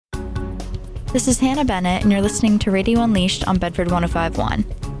This is Hannah Bennett, and you're listening to Radio Unleashed on Bedford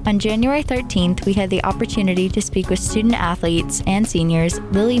 105.1. On January 13th, we had the opportunity to speak with student athletes and seniors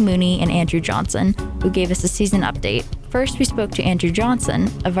Lily Mooney and Andrew Johnson, who gave us a season update. First, we spoke to Andrew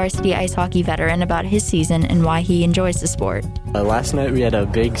Johnson, a varsity ice hockey veteran, about his season and why he enjoys the sport. Last night we had a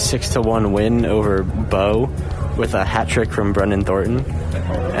big 6-1 win over Bow with a hat trick from Brendan Thornton.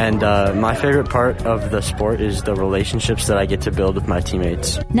 And my favorite part of the sport is the relationships that I get to build with my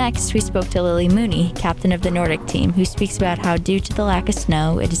teammates. Next, we spoke to Lily Mooney, captain of the Nordic team, who speaks about how due to the lack of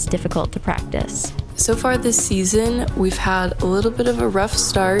snow, it is difficult to practice. So far this season, we've had a little bit of a rough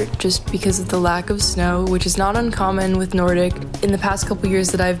start just because of the lack of snow, which is not uncommon with Nordic. In the past couple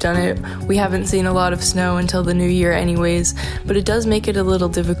years that I've done it, we haven't seen a lot of snow until the new year anyways, but it does make it a little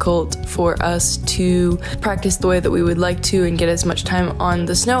difficult for us to practice the way that we would like to and get as much time on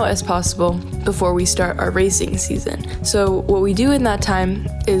the snow as possible before we start our racing season. So what we do in that time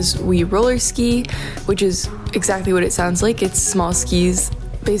is we roller ski, which is exactly what it sounds like. It's small skis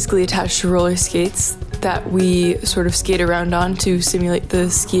basically attached to roller skates that we sort of skate around on to simulate the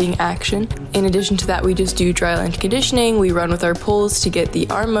skiing action. In addition to that, we just do dry land conditioning, we run with our poles to get the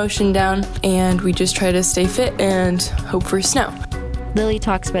arm motion down, and we just try to stay fit and hope for snow. Lily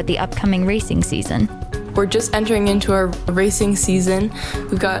talks about the upcoming racing season. We're just entering into our racing season.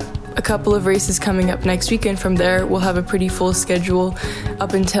 We've got a couple of races coming up next week, and from there we'll have a pretty full schedule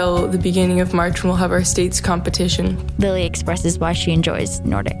up until the beginning of March when we'll have our states competition. Lily expresses why she enjoys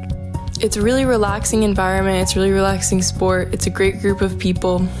Nordic. It's a really relaxing environment, it's a really relaxing sport, it's a great group of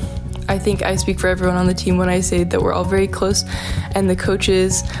people. I think I speak for everyone on the team when I say that we're all very close and the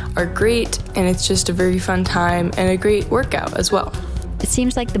coaches are great, and it's just a very fun time and a great workout as well. It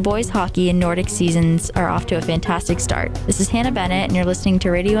seems like the boys' hockey and Nordic seasons are off to a fantastic start. This is Hannah Bennett, and you're listening to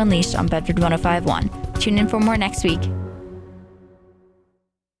Radio Unleashed on Bedford 105.1. Tune in for more next week.